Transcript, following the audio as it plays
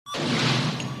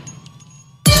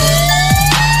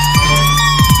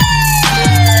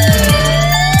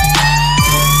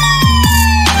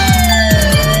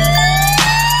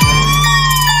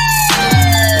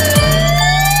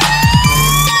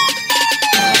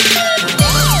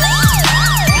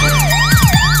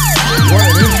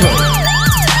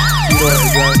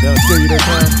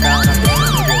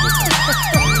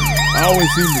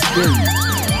seem to scare you.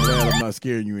 I'm glad I'm not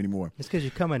scaring you anymore. It's because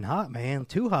you're coming hot, man.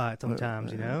 Too hot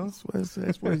sometimes, That's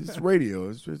what it's radio.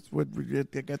 It's what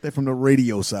I got that from the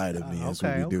radio side of me. That's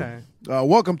what we do.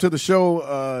 Welcome to the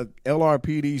show,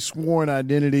 LRPD Sworn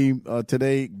Identity.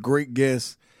 Today, great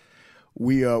guest.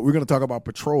 We're going to talk about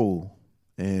patrol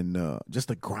and just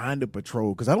the grind of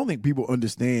patrol, because I don't think people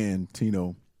understand,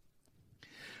 Tino,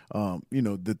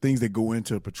 the things that go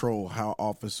into patrol, how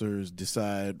officers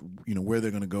decide, where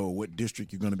they're going to go, what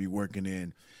district you're going to be working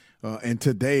in. And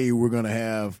today we're going to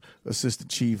have Assistant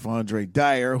Chief Andre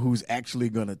Dyer, who's actually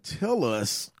going to tell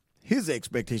us his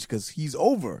expectation, because he's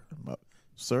over.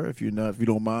 Sir, if you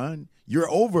don't mind, you're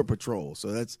over patrol.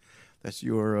 So that's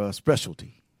your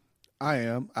specialty. I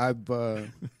am. I've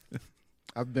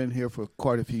been here for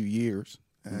quite a few years,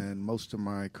 and most of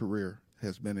my career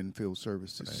has been in field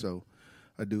services. Right. So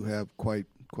I do have quite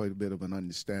a bit of an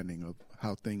understanding of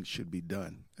how things should be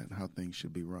done and how things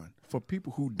should be run. For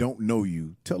people who don't know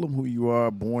you, tell them who you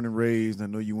are, born and raised. I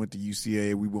know you went to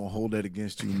UCA. We won't hold that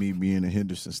against you, me being a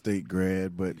Henderson State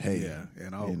grad, but hey. Yeah,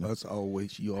 and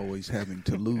you always having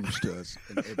to lose to us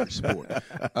in every sport.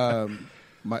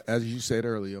 As you said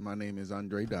earlier, my name is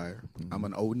Andre Dyer. Mm-hmm. I'm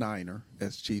an 09er,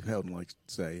 as Chief Helton likes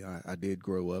to say. I did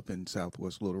grow up in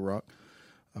Southwest Little Rock.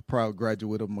 A proud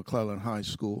graduate of McClellan High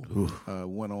School.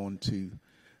 Went on to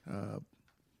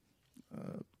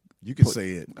you can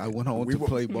say it. I went on to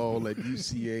play ball at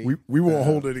UCA. We won't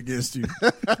hold it against you.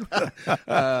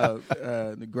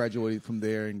 Graduated from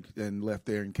there and left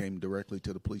there and came directly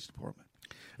to the police department.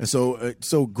 And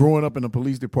so growing up in the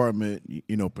police department,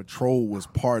 patrol was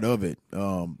part of it.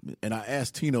 And I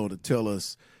asked Tino to tell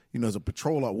us, as a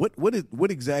patrol,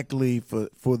 what exactly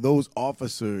for those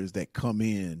officers that come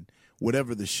in,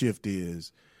 whatever the shift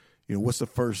is, what's the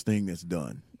first thing that's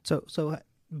done? So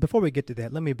before we get to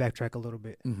that, let me backtrack a little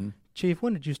bit. Mm-hmm. Chief,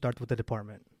 when did you start with the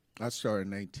department? I started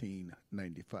in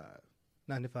 1995.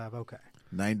 95, okay.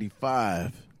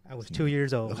 95. I was 2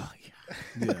 years old. Oh,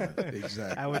 yeah,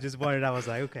 exactly. I was just wondering. I was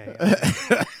like, okay.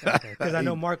 Because I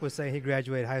know Mark was saying he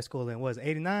graduated high school in,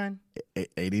 89?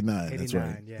 89, that's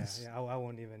right. Yeah. I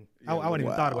wouldn't even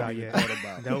thought about it yet.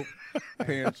 Nope.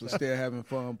 Parents were still having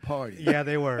fun partying. Yeah,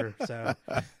 they were. So,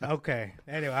 okay.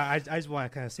 Anyway, I just want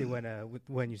to kind of see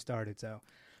when you started. So,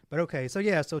 but okay. So,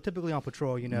 yeah. So typically on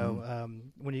patrol,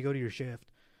 when you go to your shift,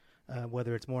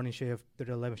 whether it's morning shift,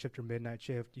 the 11 shift, or midnight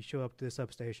shift, you show up to the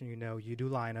substation. You do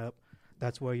line up.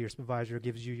 That's where your supervisor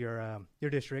gives you your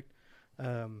district,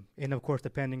 and of course,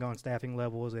 depending on staffing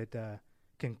levels, it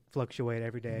can fluctuate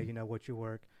every day. What you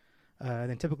work.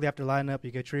 Then typically after line up,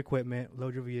 you get your equipment,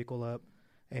 load your vehicle up,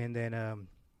 and then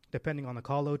depending on the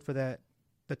call load for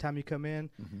the time you come in,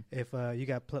 if you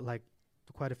got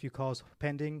quite a few calls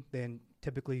pending, then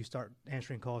typically you start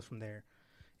answering calls from there.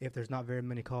 If there's not very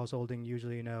many calls holding,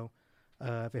 usually,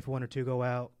 if one or two go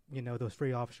out, those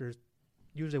free officers,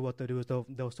 usually what they'll do is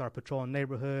they'll start patrolling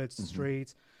neighborhoods,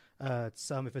 streets.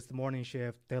 Some, if it's the morning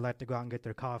shift, they like to go out and get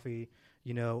their coffee,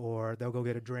 or they'll go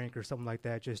get a drink or something like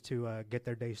that just to get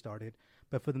their day started.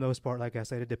 But for the most part, like I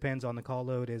said, it depends on the call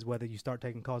load, is whether you start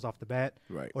taking calls off the bat,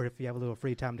 right, or if you have a little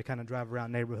free time to kind of drive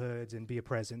around neighborhoods and be a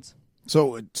presence.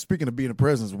 So speaking of being a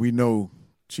presence, we know,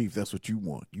 Chief, that's what you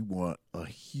want. You want a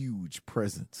huge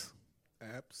presence.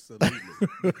 Absolutely.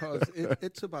 Because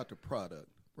it's about the product,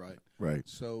 right? Right.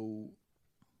 So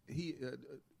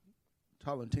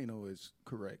Tolentino is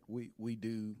correct. We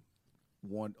do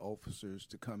want officers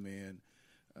to come in,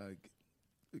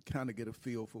 kind of get a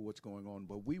feel for what's going on,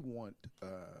 but we want,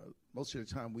 most of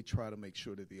the time we try to make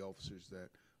sure that the officers that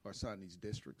are assigned these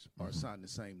districts are assigned the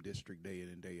same district day in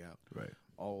and day out. Right.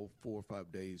 All 4 or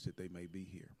 5 days that they may be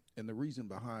here. And the reason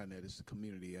behind that is the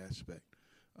community aspect.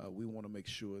 We want to make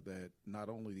sure that not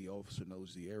only the officer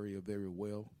knows the area very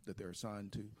well that they're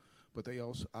assigned to, but I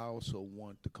also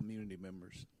want the community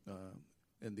members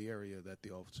in the area that the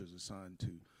officer is assigned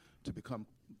to become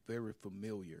very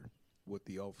familiar with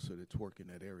the officer that's working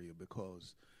that area,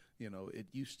 because it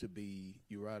used to be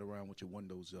you ride around with your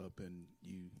windows up and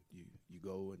you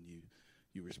go and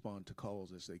you respond to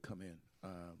calls as they come in.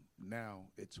 Now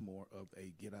it's more of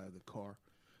a get out of the car,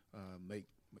 make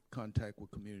contact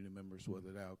with community members,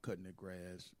 whether they're out cutting their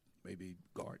grass, maybe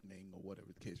gardening, or whatever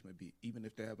the case may be, even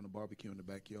if they're having a barbecue in the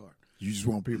backyard. You just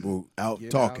want people out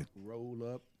get talking. Out, roll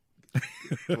up,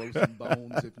 throw some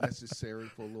bones if necessary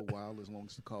for a little while, as long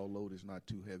as the call load is not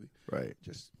too heavy. Right.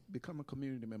 Just become a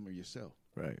community member yourself.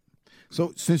 Right.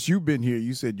 So since you've been here,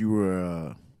 you said you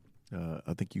were,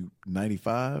 I think you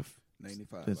 95?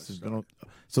 95.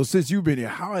 So since you've been here,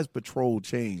 how has patrol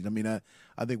changed? I mean,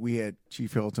 I think we had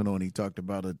Chief Helton on. He talked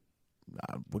about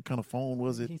what kind of phone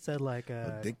was it? He said like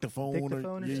A dictaphone,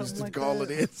 dictaphone or you something used to like call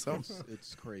that. it in. Something.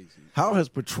 It's crazy. How has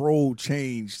patrol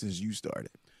changed since you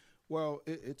started? Well,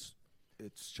 it's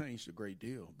changed a great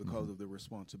deal because of the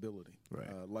responsibility. Right.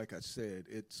 Like I said,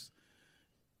 it's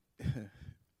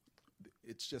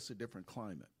it's just a different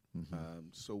climate.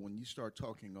 So when you start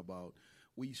talking about,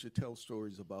 we used to tell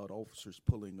stories about officers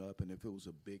pulling up, and if it was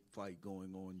a big fight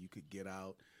going on, you could get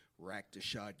out, rack the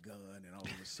shotgun, and all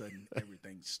of a sudden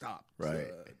everything stopped. Right.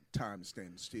 Time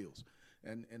standing still.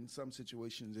 And in some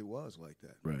situations it was like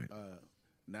that. Right.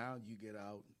 Now you get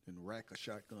out and rack a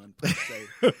shotgun, per se,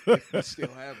 if you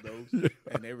still have those,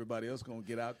 and everybody else going to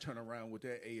get out, turn around with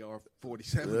their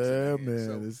AR-47. Yeah, man,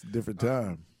 so, it's a different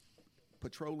time.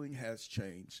 Patrolling has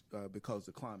changed because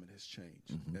the climate has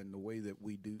changed. And the way that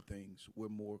we do things, we're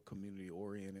more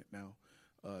community-oriented now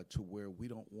to where we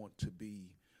don't want to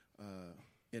be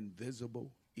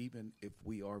invisible, even if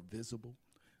we are visible.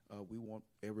 We want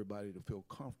everybody to feel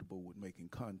comfortable with making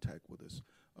contact with us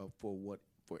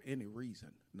for any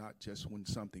reason, not just when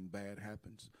something bad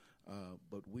happens.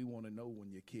 But we want to know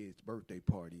when your kid's birthday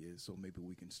party is, so maybe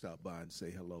we can stop by and say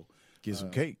hello. Get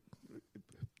some cake.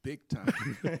 Big time.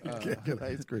 Get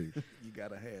ice cream. You got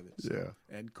to have it. Yeah.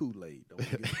 And Kool-Aid. Don't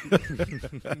forget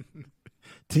Kool-Aid.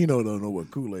 Tino don't know what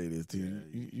Kool-Aid is, Tino.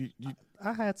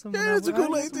 I had some. Yeah, it's a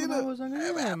Kool-Aid, when I Tino. was younger.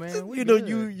 Yeah, man. we You know,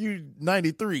 good. you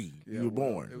 93. Yeah, you were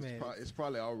well, born. it's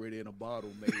probably already in a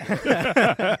bottle, maybe.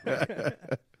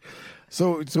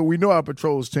 So we know our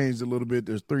patrols changed a little bit.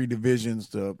 There's 3 divisions: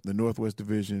 the Northwest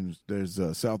Division, there's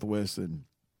Southwest, and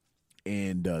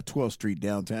 12th Street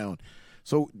downtown.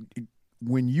 So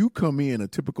when you come in, a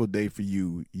typical day for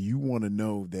you, you want to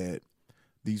know that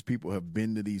these people have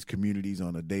been to these communities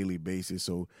on a daily basis.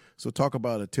 So talk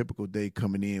about a typical day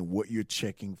coming in, what you're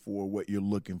checking for, what you're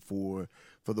looking for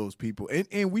those people.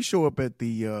 And we show up at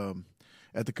the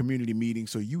community meeting,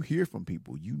 so you hear from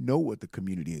people. You know what the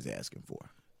community is asking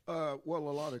for. Well, a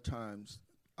lot of times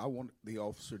I want the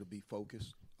officer to be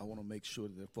focused. I want to make sure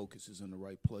that their focus is in the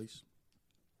right place.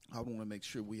 I want to make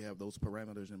sure we have those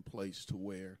parameters in place to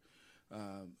where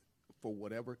for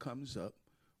whatever comes up,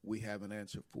 we have an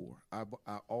answer for. I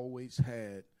always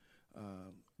had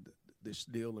this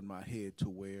deal in my head to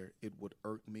where it would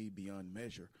irk me beyond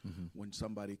measure when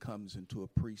somebody comes into a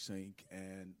precinct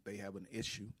and they have an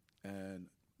issue and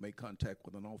make contact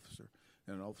with an officer,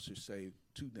 and an officer say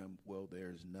to them, well,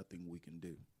 there's nothing we can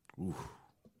do.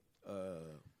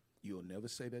 You'll never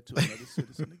say that to another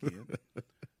citizen again.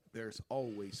 There's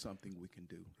always something we can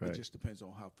do. Right. It just depends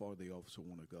on how far the officer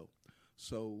want to go.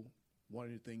 So one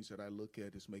of the things that I look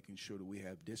at is making sure that we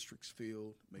have districts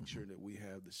filled, make sure that we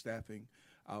have the staffing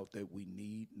out that we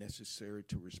need necessary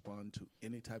to respond to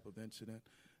any type of incident,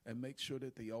 and make sure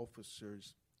that the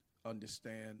officers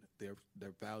understand their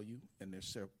value and their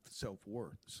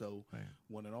self-worth. So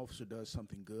when an officer does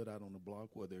something good out on the block,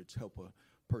 whether it's help a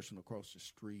person across the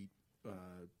street,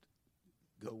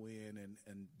 go in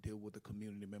and deal with a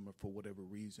community member for whatever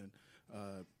reason,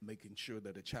 making sure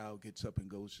that a child gets up and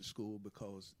goes to school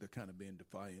because they're kind of being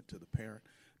defiant to the parent,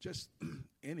 just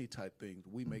any type thing,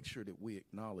 we make sure that we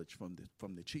acknowledge from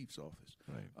the chief's office,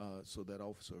 so that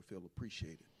officer will feel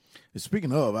appreciated. And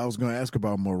speaking of, I was going to ask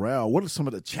about morale. What are some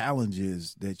of the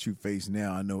challenges that you face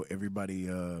now? I know everybody,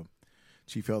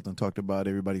 Chief Helton talked about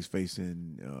everybody's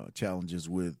facing challenges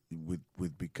with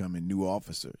becoming new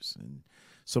officers, and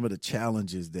some of the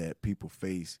challenges that people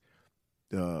face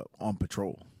on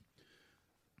patrol.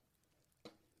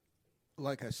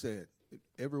 Like I said,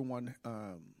 everyone,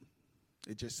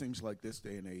 it just seems like this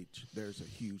day and age, there's a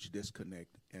huge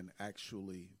disconnect in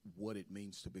actually what it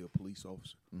means to be a police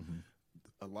officer.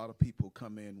 A lot of people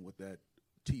come in with that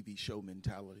TV show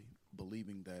mentality,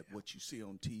 believing that what you see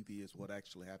on TV is what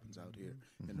actually happens out here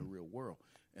in the real world,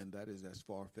 and that is as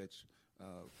far-fetched,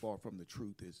 far from the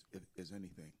truth as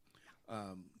anything.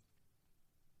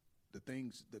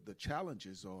 The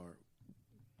challenges are,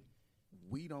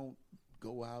 we don't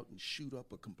go out and shoot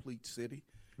up a complete city,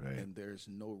 and there's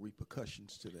no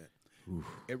repercussions to that.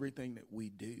 Everything that we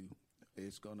do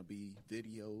is going to be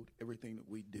videoed. Everything that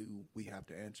we do, we have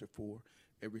to answer for.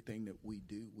 Everything that we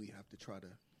do, we have to try to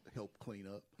help clean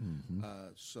up.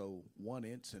 So one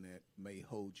incident may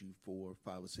hold you for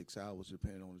 5 or 6 hours,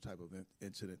 depending on the type of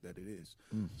incident that it is.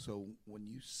 So when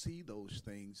you see those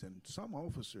things, and some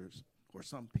officers or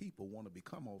some people want to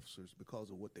become officers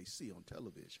because of what they see on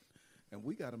television. And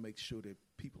we got to make sure that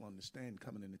people understand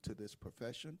coming into this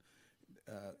profession,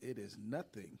 it is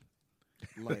nothing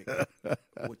like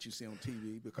what you see on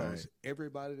TV, because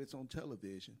everybody that's on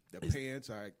television, their pants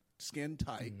are skin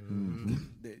tight,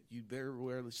 that you very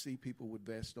rarely see people with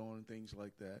vests on and things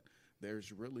like that.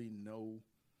 There's really no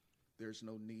There's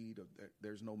no need of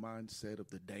there's no mindset of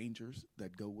the dangers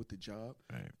that go with the job,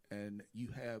 right. And you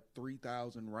have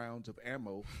 3,000 rounds of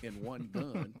ammo in one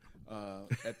gun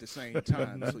at the same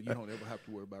time, so you don't ever have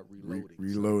to worry about reloading.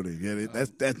 Reloading, yeah,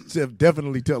 that's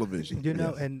definitely television. You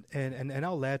know, and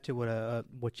I'll add to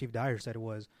what Chief Dyer said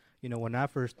was, you know, when I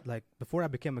first, like, before I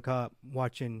became a cop,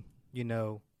 watching, you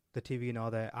know, the TV and all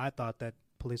that, I thought that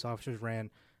police officers ran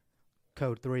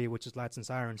Code 3, which is lights and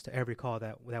sirens, to every call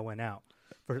that went out.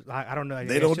 I don't know.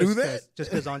 They don't do that? Just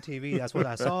because on TV, that's what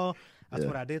I saw. That's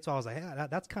what I did. So I was like, yeah,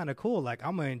 that's kind of cool. Like,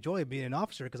 I'm going to enjoy being an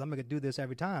officer because I'm going to do this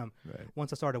every time. Right.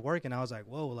 Once I started working, I was like,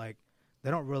 whoa, like,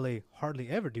 they don't really hardly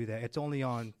ever do that. It's only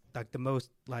on, like, the most,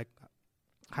 like,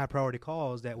 high-priority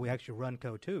calls that we actually run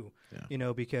Code 2, you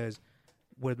know, because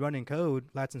with running code,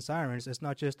 lights and sirens, it's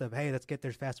not just of, hey, let's get there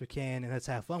as fast as we can and let's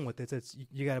have fun with it. It's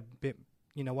you got to,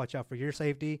 you know, watch out for your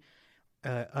safety,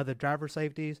 other driver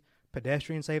safeties,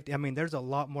 pedestrian safety. I mean, there's a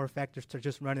lot more factors to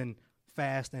just running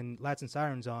fast and lights and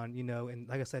sirens on, you know. And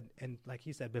like I said, and like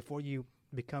he said, before you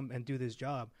become and do this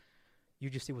job, you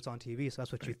just see what's on TV. So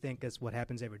that's what you think is what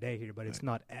happens every day here, but it's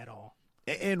not at all.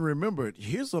 And remember,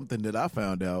 here's something that I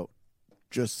found out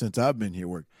just since I've been here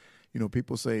working. You know,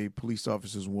 people say police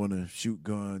officers want to shoot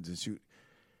guns and shoot.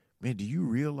 Man, do you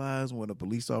realize when a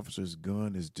police officer's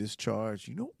gun is discharged,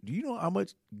 do you know how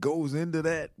much goes into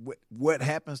that? What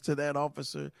happens to that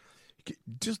officer?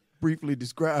 Just briefly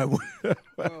describe.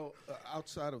 Well,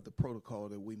 outside of the protocol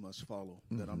that we must follow,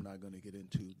 that I'm not going to get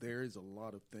into, there is a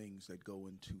lot of things that go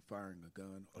into firing a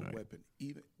gun or weapon,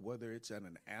 even whether it's at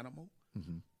an animal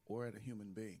or at a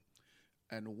human being.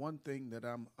 And one thing that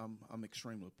I'm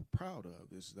extremely proud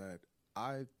of is that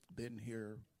I've been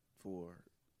here for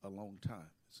a long time,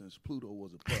 since Pluto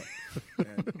was a pup.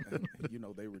 and, you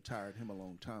know, they retired him a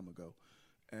long time ago.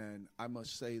 And I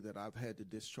must say that I've had to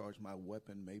discharge my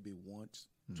weapon maybe once,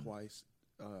 twice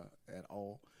at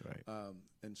all. Right.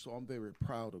 And so I'm very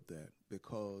proud of that,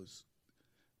 because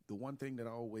the one thing that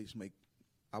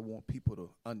I want people to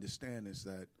understand is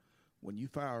that when you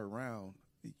fire a round,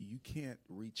 you can't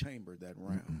rechamber that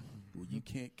round. Well, you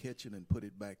can't catch it and put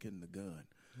it back in the gun.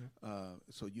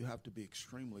 So you have to be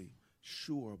extremely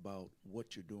sure about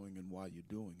what you're doing and why you're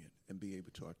doing it, and be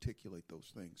able to articulate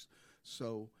those things.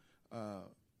 So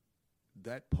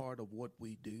that part of what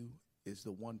we do is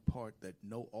the one part that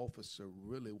no officer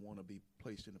really want to be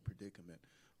placed in a predicament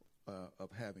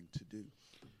of having to do.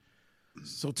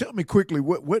 So tell me quickly,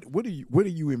 what do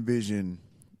you envision?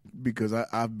 Because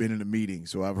I've been in a meeting,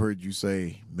 so I've heard you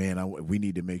say, man, we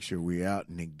need to make sure we're out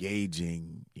and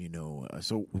engaging, you know.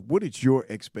 So what is your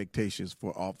expectations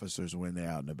for officers when they're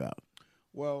out and about?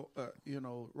 Well, you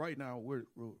know, right now we're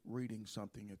reading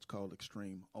something. It's called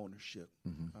Extreme Ownership.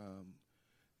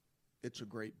 It's a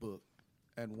great book.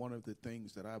 And one of the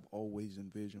things that I've always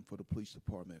envisioned for the police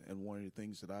department, and one of the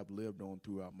things that I've lived on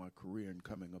throughout my career and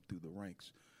coming up through the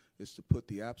ranks, is to put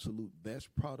the absolute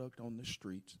best product on the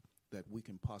streets that we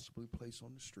can possibly place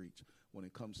on the streets when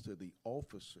it comes to the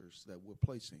officers that we're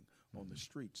placing on the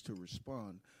streets to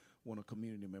respond when a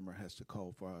community member has to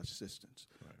call for our assistance.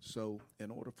 Right. So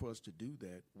in order for us to do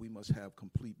that, we must have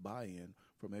complete buy-in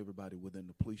from everybody within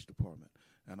the police department.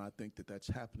 And I think that that's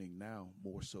happening now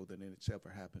more so than it's ever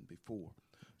happened before.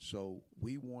 So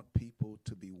we want people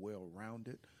to be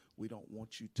well-rounded. We don't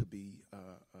want you to be,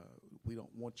 we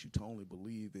don't want you to only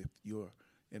believe if you're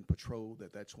in patrol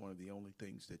that that's one of the only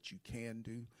things that you can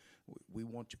do. We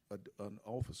want an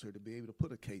officer to be able to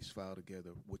put a case file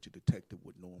together, which a detective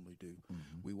would normally do.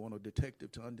 We want a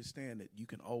detective to understand that you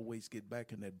can always get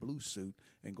back in that blue suit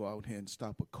and go out here and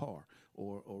stop a car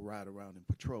or ride around in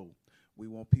patrol. We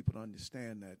want people to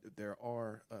understand that there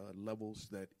are levels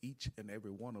that each and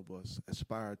every one of us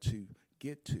aspire to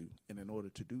get to, and in order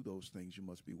to do those things, you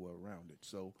must be well-rounded.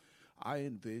 So I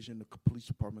envision the police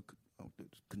department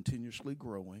continuously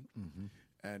growing,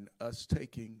 and us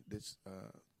taking this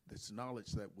this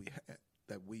knowledge that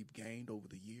we've gained over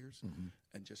the years,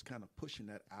 and just kind of pushing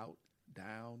that out,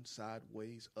 down,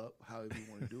 sideways, up, however you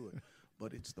want to do it.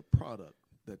 But it's the product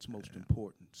that's most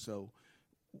important. So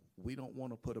we don't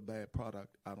want to put a bad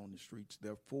product out on the streets.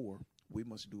 Therefore, we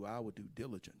must do our due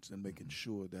diligence in making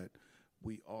sure that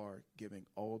we are giving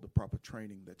all the proper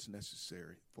training that's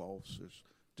necessary for officers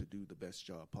to do the best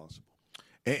job possible.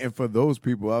 And for those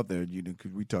people out there, you know,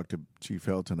 because we talked to Chief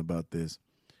Helton about this,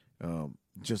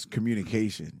 just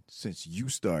communication. Since you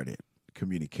started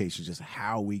communication, just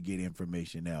how we get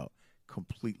information out,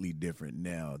 completely different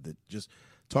now. That just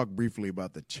talk briefly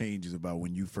about the changes about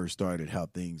when you first started, how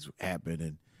things happened,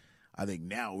 and I think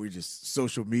now we're just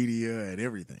social media and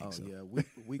everything. Oh, so. Yeah,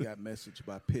 we got message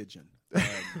by pigeon.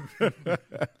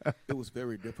 It was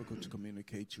very difficult to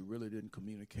communicate. You really didn't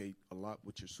communicate a lot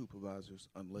with your supervisors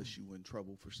unless you were in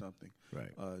trouble for something,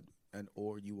 Right.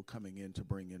 or you were coming in to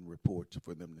bring in reports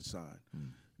for them to sign.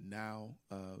 Now,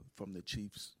 from the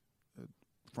chief's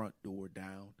front door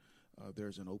down,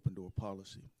 there's an open door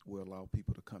policy. We allow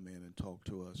people to come in and talk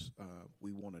to us.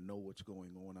 We want to know what's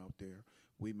going on out there.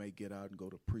 We may get out and go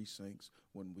to precincts.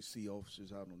 When we see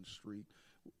officers out on the street,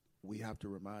 we have to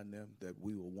remind them that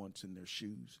we were once in their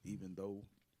shoes, even though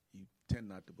you tend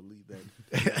not to believe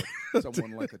that.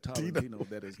 Someone like a Tolentino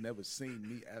that has never seen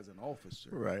me as an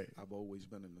officer. Right. I've always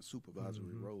been in the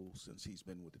supervisory role since he's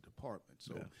been with the department.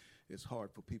 So it's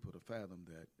hard for people to fathom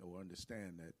that or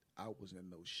understand that I was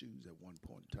in those shoes at one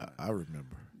point in time. I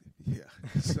remember. Yeah.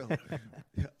 So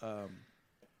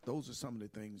those are some of the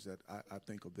things that I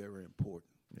think are very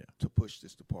important to push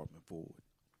this department forward.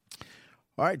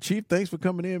 All right, Chief, thanks for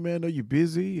coming in, man. I know you're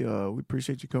busy. We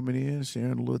appreciate you coming in,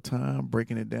 sharing a little time,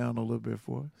 breaking it down a little bit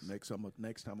for us. Next time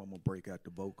I'm going to break out the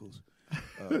vocals.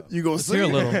 You going to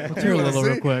sing? Let's hear a little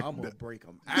real quick. I'm going to break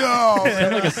them out. No.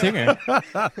 Sound like a singer.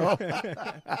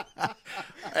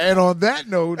 And on that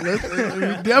note, we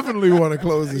definitely want to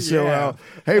close the show out.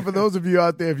 Hey, for those of you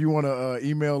out there, if you want to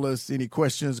email us any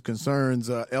questions, concerns,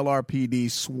 LRPD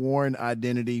sworn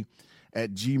identity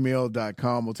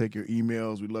 @gmail.com. We'll take your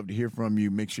emails. We'd love to hear from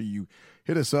you. Make sure you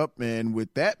hit us up. And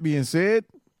with that being said,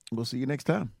 we'll see you next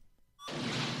time.